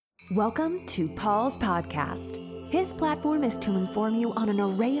Welcome to Paul's podcast. His platform is to inform you on an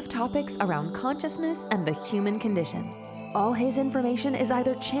array of topics around consciousness and the human condition. All his information is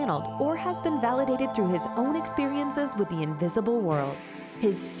either channeled or has been validated through his own experiences with the invisible world.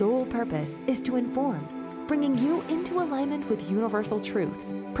 His sole purpose is to inform, bringing you into alignment with universal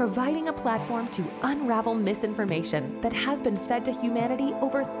truths, providing a platform to unravel misinformation that has been fed to humanity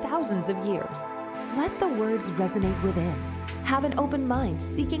over thousands of years. Let the words resonate within. Have an open mind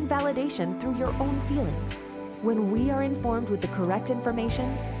seeking validation through your own feelings. When we are informed with the correct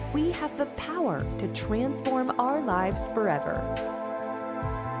information, we have the power to transform our lives forever.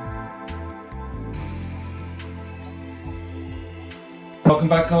 Welcome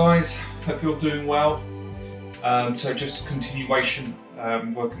back, guys. Hope you're doing well. So just continuation,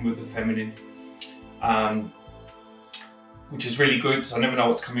 working with the feminine, which is really good. So I never know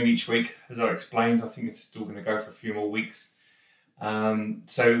what's coming each week. As I explained, I think it's still going to go for a few more weeks.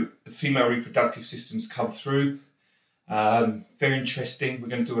 So the female reproductive systems come through. Very interesting. We're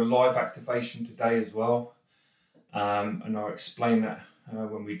going to do a live activation today as well. And I'll explain that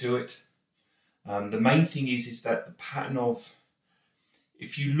when we do it. The main thing is that the pattern of,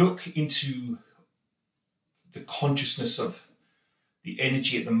 if you look into the consciousness of the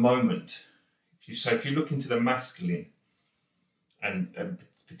energy at the moment, if you look into the masculine and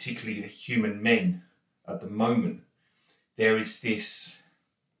particularly human men at the moment, there is this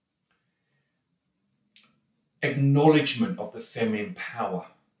acknowledgement of the feminine power,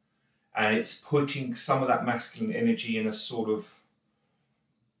 and it's putting some of that masculine energy in a sort of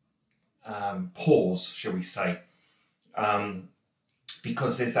pause, shall we say,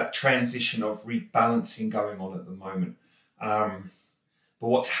 because there's that transition of rebalancing going on at the moment. But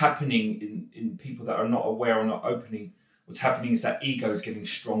what's happening in people that are not aware or not opening, what's happening is that ego is getting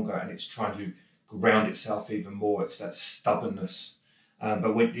stronger and it's trying to ground itself even more. It's that stubbornness.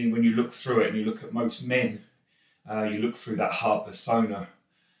 But when you look through it and you look at most men, you look through that hard persona,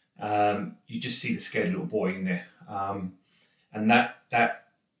 you just see the scared little boy in there. And that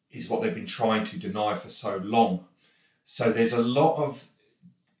is what they've been trying to deny for so long. So there's a lot of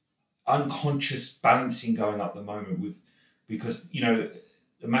unconscious balancing going up at the moment because the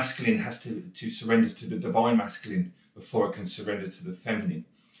masculine has to surrender to the divine masculine before it can surrender to the feminine,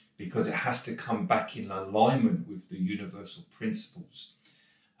 because it has to come back in alignment with the universal principles.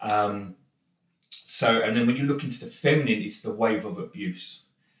 And then when you look into the feminine, it's the wave of abuse,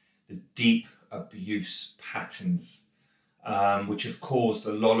 the deep abuse patterns, which have caused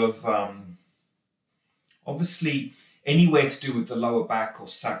a lot of, obviously, anywhere to do with the lower back or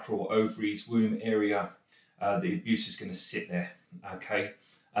sacral, ovaries, womb area, the abuse is going to sit there, okay?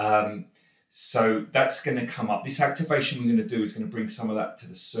 So that's going to come up. This activation we're going to do is going to bring some of that to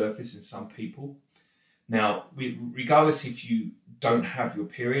the surface in some people. Now, regardless if you don't have your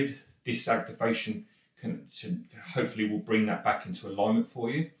period, this activation hopefully will bring that back into alignment for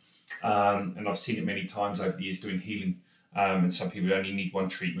you. And I've seen it many times over the years doing healing. And some people only need one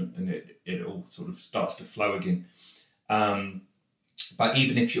treatment and it all sort of starts to flow again. But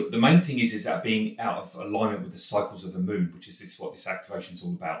even if the main thing is that being out of alignment with the cycles of the moon, which is what this activation is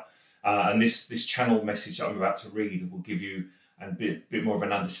all about. And this channel message that I'm about to read will give you a bit more of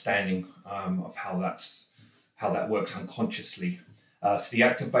an understanding of how that works unconsciously. So the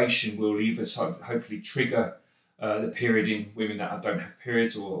activation will either hopefully trigger the period in women that don't have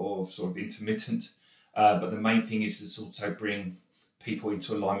periods or sort of intermittent. But the main thing is to also bring people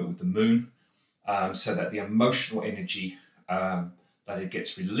into alignment with the moon, so that the emotional energy that it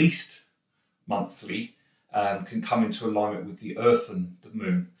gets released monthly can come into alignment with the earth and the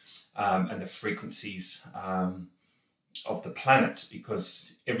moon and the frequencies of the planets,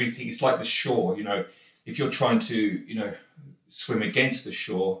 because everything is like the shore. If you're trying to swim against the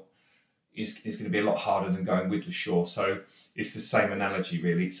shore, it's going to be a lot harder than going with the shore. So it's the same analogy,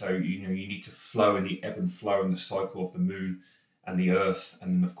 really. So you need to flow in the ebb and flow and the cycle of the moon and the earth,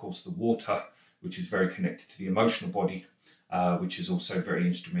 and then of course the water, which is very connected to the emotional body, which is also very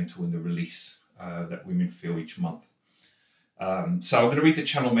instrumental in the release that women feel each month. So I'm going to read the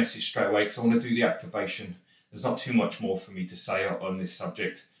channel message straight away because I want to do the activation. There's not too much more for me to say on this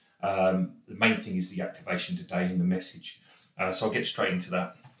subject. The main thing is the activation today in the message. So I'll get straight into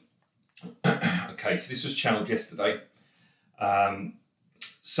that. Okay, so this was channeled yesterday.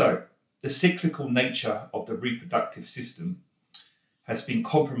 So the cyclical nature of the reproductive system has been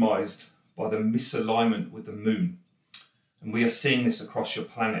compromised by the misalignment with the moon. And we are seeing this across your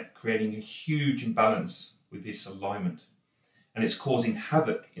planet, creating a huge imbalance with this alignment. And it's causing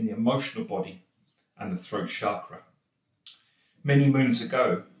havoc in the emotional body and the throat chakra. Many moons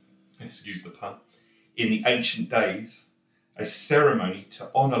ago, excuse the pun, in the ancient days, A ceremony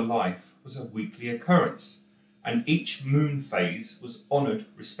to honour life was a weekly occurrence, and each moon phase was honoured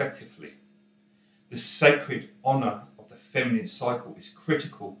respectively. The sacred honour of the feminine cycle is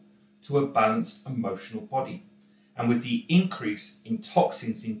critical to a balanced emotional body, and with the increase in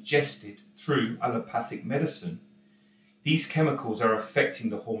toxins ingested through allopathic medicine, these chemicals are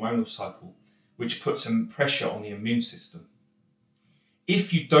affecting the hormonal cycle, which puts some pressure on the immune system.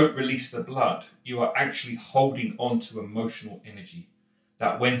 If you don't release the blood, you are actually holding on to emotional energy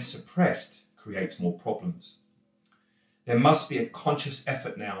that, when suppressed, creates more problems. There must be a conscious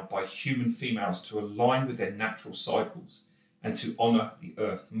effort now by human females to align with their natural cycles and to honour the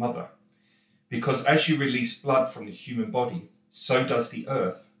Earth Mother. Because as you release blood from the human body, so does the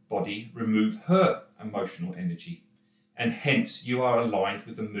Earth body remove her emotional energy, and hence you are aligned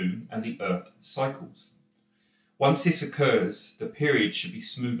with the Moon and the Earth cycles. Once this occurs, the period should be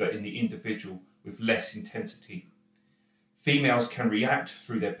smoother in the individual with less intensity. Females can react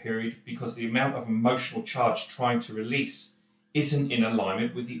through their period because the amount of emotional charge trying to release isn't in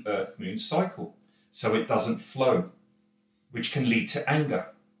alignment with the Earth-Moon cycle, so it doesn't flow, which can lead to anger,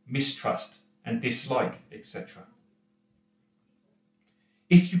 mistrust, and dislike, etc.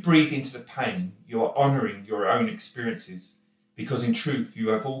 If you breathe into the pain, you are honouring your own experiences, because in truth you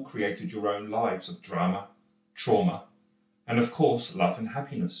have all created your own lives of drama, trauma, and of course love and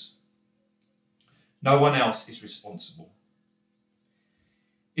happiness. No one else is responsible.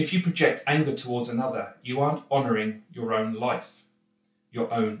 If you project anger towards another, you aren't honouring your own life,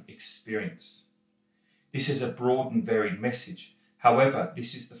 your own experience. This is a broad and varied message. However,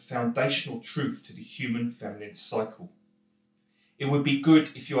 this is the foundational truth to the human feminine cycle. It would be good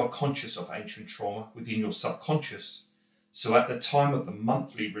if you are conscious of ancient trauma within your subconscious, so at the time of the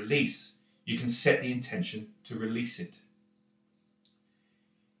monthly release, you can set the intention to release it.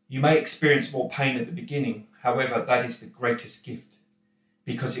 You may experience more pain at the beginning, however, that is the greatest gift,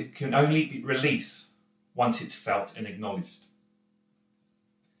 because it can only be released once it's felt and acknowledged.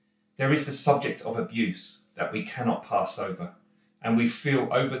 There is the subject of abuse that we cannot pass over, and we feel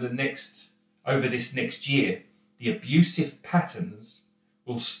over this next year, the abusive patterns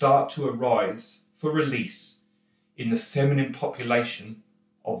will start to arise for release in the feminine population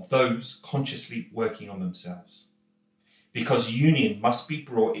of those consciously working on themselves. Because union must be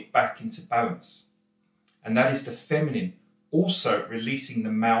brought back into balance. And that is the feminine also releasing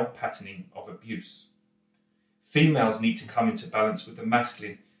the male patterning of abuse. Females need to come into balance with the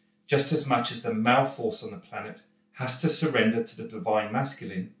masculine just as much as the male force on the planet has to surrender to the divine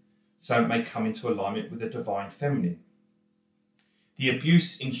masculine so it may come into alignment with the divine feminine. The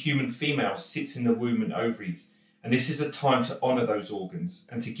abuse in human females sits in the womb and ovaries, and this is a time to honour those organs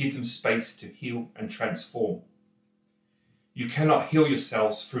and to give them space to heal and transform. You cannot heal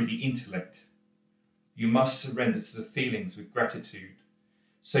yourselves through the intellect. You must surrender to the feelings with gratitude,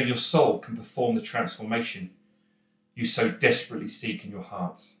 so your soul can perform the transformation you so desperately seek in your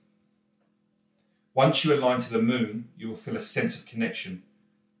hearts. Once you align to the moon, you will feel a sense of connection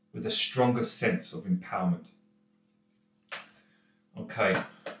with a stronger sense of empowerment. Okay.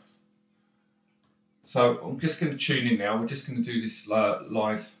 So I'm just going to tune in now. We're just going to do this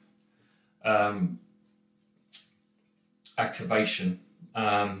live activation.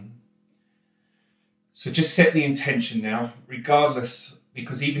 So just set the intention now, regardless,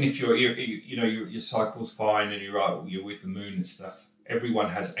 because even if your cycle's fine and you're with the moon and stuff,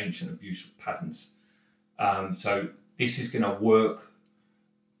 everyone has ancient abuse patterns. So this is going to work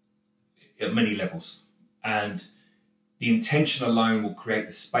at many levels, and the intention alone will create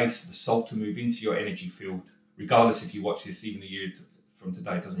the space for the soul to move into your energy field, regardless if you watch this even a year from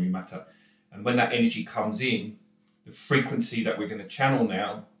today, it doesn't really matter. And when that energy comes in, the frequency that we're going to channel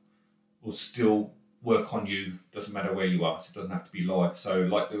now will still work on you, doesn't matter where you are, so it doesn't have to be live. So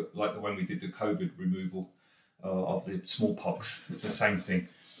like the when we did the COVID removal of the smallpox, it's the same thing.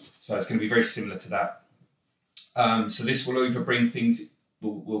 So it's going to be very similar to that. So this will either bring things,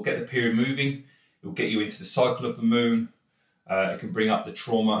 we'll get the period moving, it will get you into the cycle of the moon, it can bring up the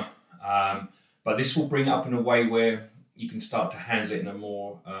trauma, but this will bring it up in a way where you can start to handle it in a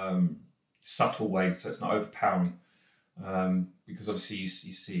more subtle way, so it's not overpowering. Because obviously you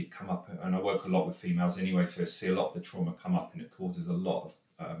see it come up, and I work a lot with females anyway, so I see a lot of the trauma come up, and it causes a lot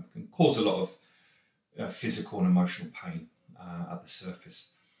of physical and emotional pain at the surface.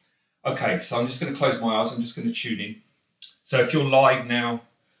 Okay, so I'm just going to close my eyes. I'm just going to tune in. So if you're live now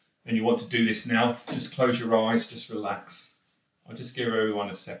and you want to do this now, just close your eyes, just relax. I'll just give everyone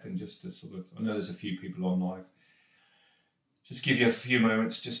a second just to I know there's a few people on live. Just give you a few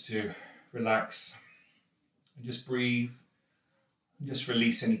moments just to relax and just breathe and just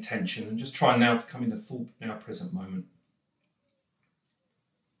release any tension and just try now to come in the full now present moment.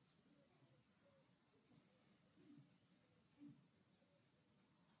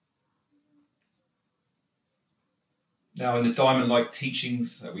 Now, in the Diamond Light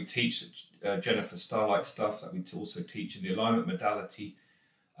teachings that we teach, Jennifer Starlight stuff that we also teach in the alignment modality,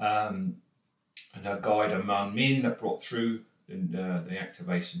 and our guide Aman Min that brought through the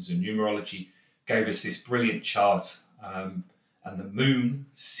activations in numerology gave us this brilliant chart, and the moon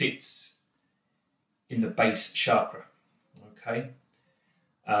sits in the base chakra. Okay,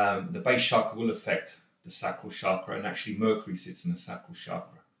 the base chakra will affect the sacral chakra, and actually Mercury sits in the sacral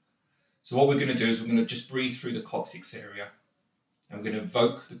chakra. So what we're going to do is we're going to just breathe through the coccyx area, and we're going to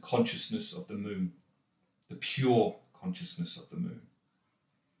evoke the consciousness of the moon, the pure consciousness of the moon.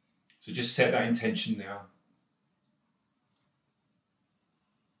 So just set that intention now.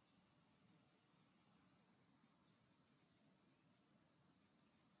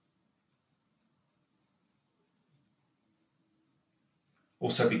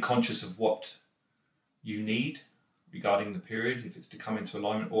 Also be conscious of what you need regarding the period, if it's to come into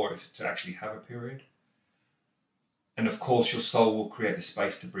alignment or if it's to actually have a period. And of course, your soul will create the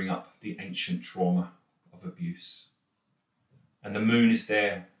space to bring up the ancient trauma of abuse. And the moon is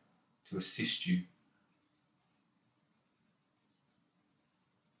there to assist you.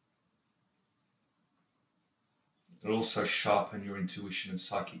 It'll also sharpen your intuition and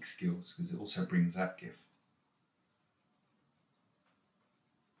psychic skills because it also brings that gift.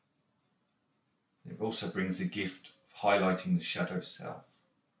 It also brings the gift of highlighting the shadow self.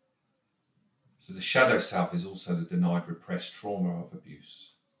 So the shadow self is also the denied, repressed trauma of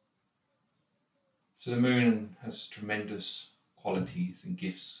abuse. So the moon has tremendous qualities and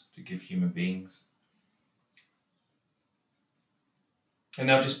gifts to give human beings. And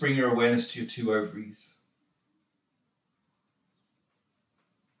now just bring your awareness to your two ovaries.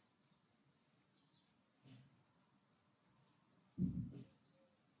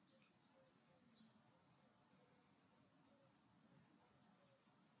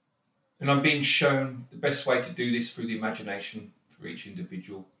 And I'm being shown the best way to do this through the imagination for each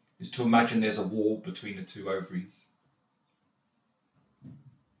individual is to imagine there's a wall between the two ovaries.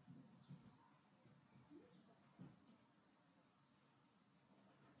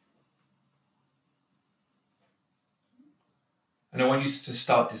 And I want you to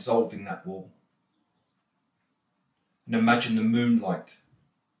start dissolving that wall. And imagine the moonlight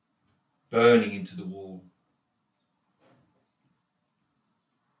burning into the wall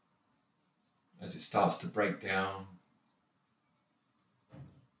as it starts to break down,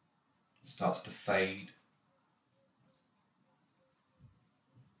 starts to fade.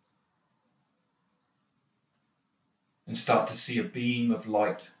 And start to see a beam of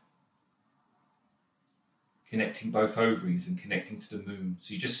light connecting both ovaries and connecting to the moon.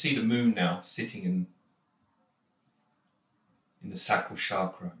 So you just see the moon now sitting in the sacral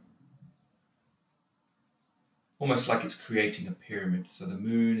chakra. Almost like it's creating a pyramid. So the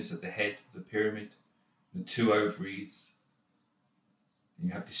moon is at the head of the pyramid, the two ovaries, and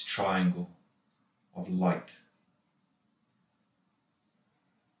you have this triangle of light.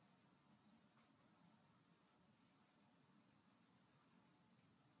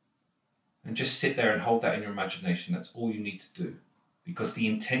 And just sit there and hold that in your imagination. That's all you need to do, because the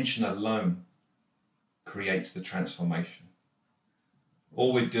intention alone creates the transformation.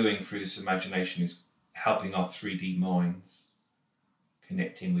 All we're doing through this imagination is helping our 3D minds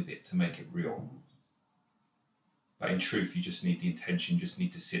connecting with it to make it real. But in truth, you just need the intention, you just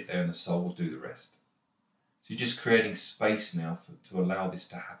need to sit there and the soul will do the rest. So you're just creating space now to allow this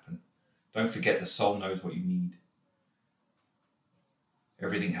to happen. Don't forget, the soul knows what you need.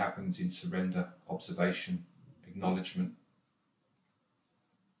 Everything happens in surrender, observation, acknowledgement.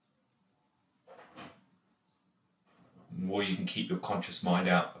 The more you can keep your conscious mind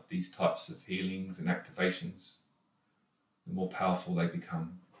out of these types of healings and activations, the more powerful they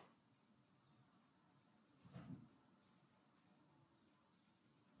become.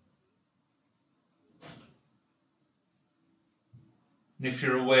 And if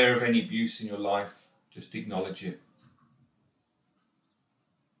you're aware of any abuse in your life, just acknowledge it.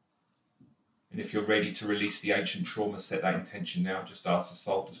 And if you're ready to release the ancient trauma, set that intention now. Just ask the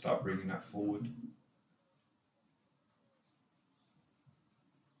soul to start bringing that forward.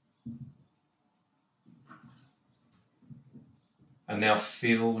 And now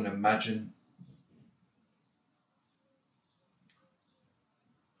feel and imagine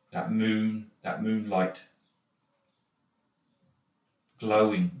that moonlight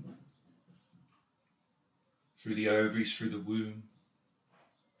glowing through the ovaries, through the womb,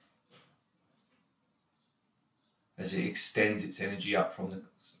 as it extends its energy up from the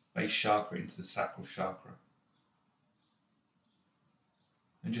base chakra into the sacral chakra.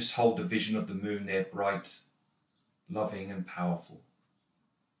 And just hold the vision of the moon there, bright, loving and powerful.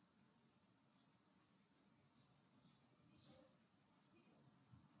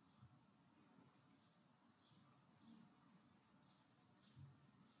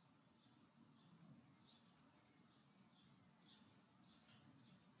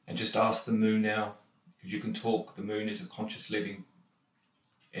 just ask the moon now, because you can talk. The moon is a conscious living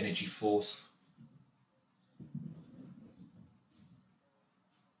energy force.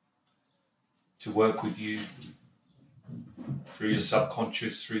 To work with you through your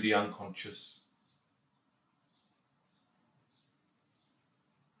subconscious, through the unconscious.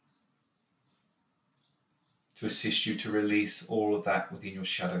 To assist you to release all of that within your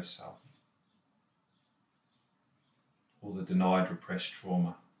shadow self. All the denied, repressed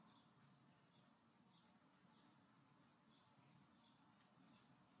trauma.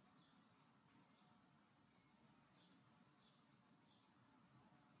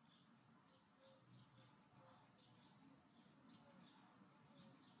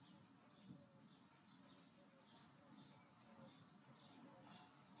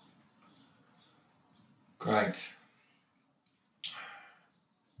 Great.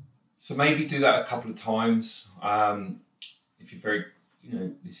 So maybe do that a couple of times. If you're very,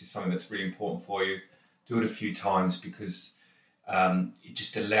 this is something that's really important for you, do it a few times, because it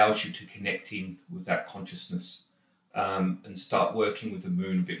just allows you to connect in with that consciousness and start working with the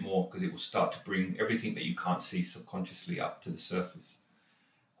moon a bit more, because it will start to bring everything that you can't see subconsciously up to the surface.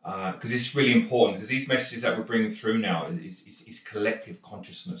 Because it's really important, because these messages that we're bringing through now is collective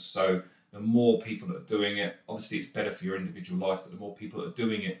consciousness. So the more people that are doing it, obviously it's better for your individual life, but the more people that are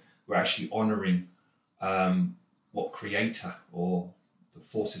doing it, we're actually honouring what Creator or the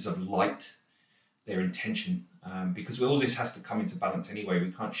forces of light, their intention, because all this has to come into balance anyway.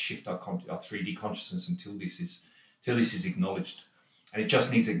 We can't shift our 3D consciousness until this is acknowledged, and it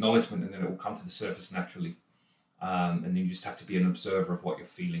just needs acknowledgement, and then it will come to the surface naturally. And then you just have to be an observer of what you're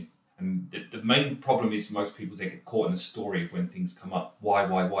feeling. And the main problem is most people, they get caught in the story of when things come up.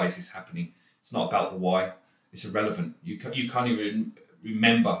 Why is this happening? It's not about the why. It's irrelevant. You can't even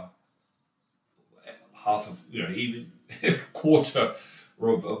remember half of, even a quarter or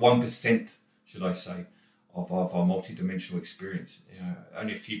of 1%, should I say, of our multidimensional experience.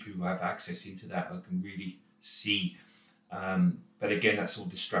 Only a few people have access into that and can really see. But again, that's all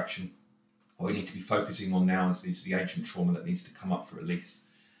distraction. What we need to be focusing on now is the ancient trauma that needs to come up for release.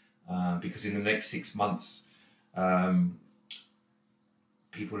 Because in the next 6 months,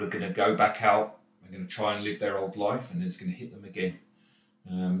 people are going to go back out, they're going to try and live their old life, and it's going to hit them again.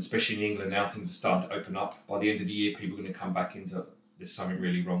 Especially in England now, things are starting to open up. By the end of the year, people are going to come back into, there's something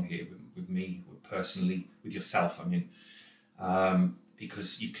really wrong here with me, personally, with yourself,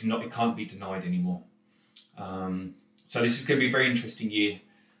 because it can't be denied anymore. So this is going to be a very interesting year.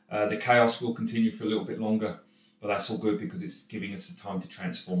 The chaos will continue for a little bit longer, but that's all good, because it's giving us the time to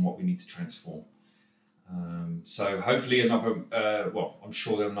transform what we need to transform. So hopefully I'm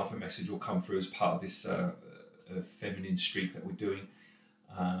sure that another message will come through as part of this feminine streak that we're doing.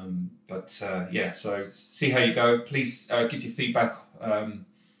 So see how you go. Please give your feedback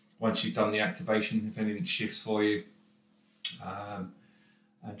once you've done the activation, if anything shifts for you.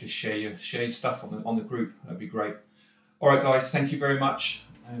 And just share your stuff on the group. That'd be great. All right, guys, thank you very much,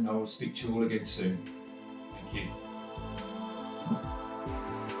 and I will speak to you all again soon. Thank you.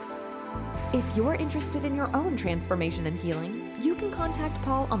 If you're interested in your own transformation and healing, you can contact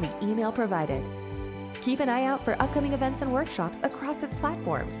Paul on the email provided. Keep an eye out for upcoming events and workshops across his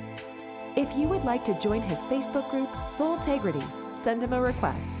platforms. If you would like to join his Facebook group, Soultegrity, send him a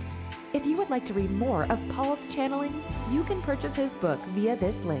request. If you would like to read more of Paul's channelings, you can purchase his book via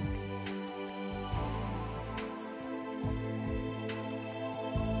this link.